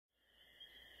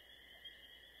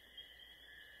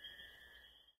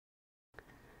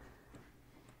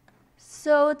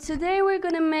So today we're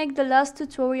gonna make the last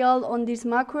tutorial on these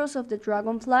macros of the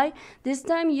Dragonfly, this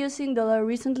time using the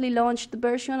recently launched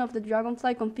version of the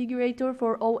Dragonfly configurator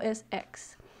for OS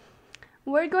X.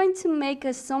 We're going to make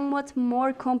a somewhat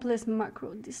more complex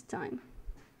macro this time.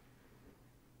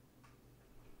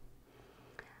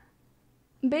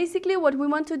 Basically what we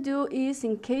want to do is,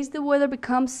 in case the weather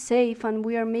becomes safe and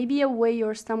we are maybe away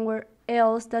or somewhere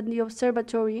else than the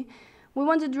observatory, we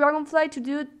want the Dragonfly to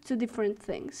do two different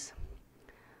things.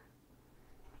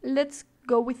 Let's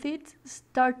go with it.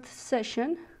 Start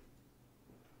session.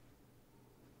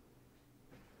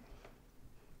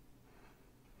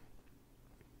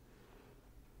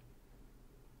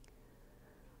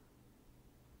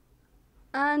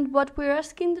 And what we're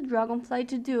asking the Dragonfly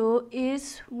to do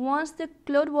is, once the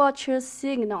cloud watcher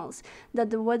signals that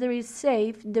the weather is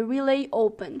safe, the relay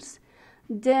opens.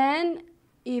 Then,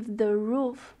 if the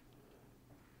roof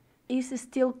is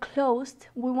still closed,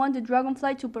 we want the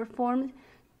Dragonfly to perform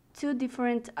two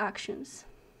different actions.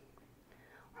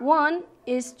 One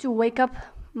is to wake up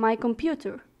my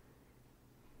computer,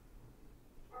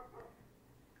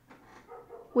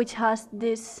 which has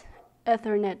this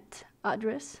Ethernet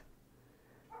address.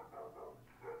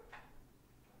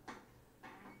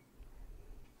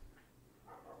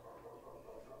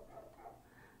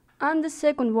 And the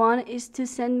second one is to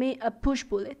send me a push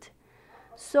bullet.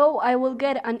 So I will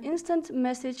get an instant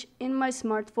message in my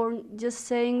smartphone just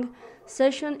saying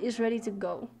session is ready to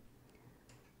go.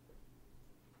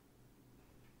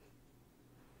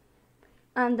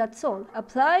 And that's all.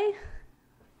 Apply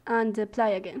and apply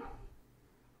again.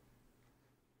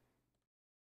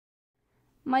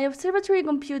 My observatory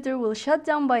computer will shut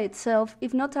down by itself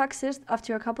if not accessed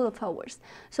after a couple of hours.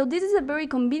 So this is a very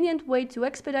convenient way to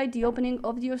expedite the opening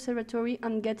of the observatory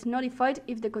and get notified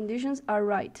if the conditions are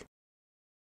right.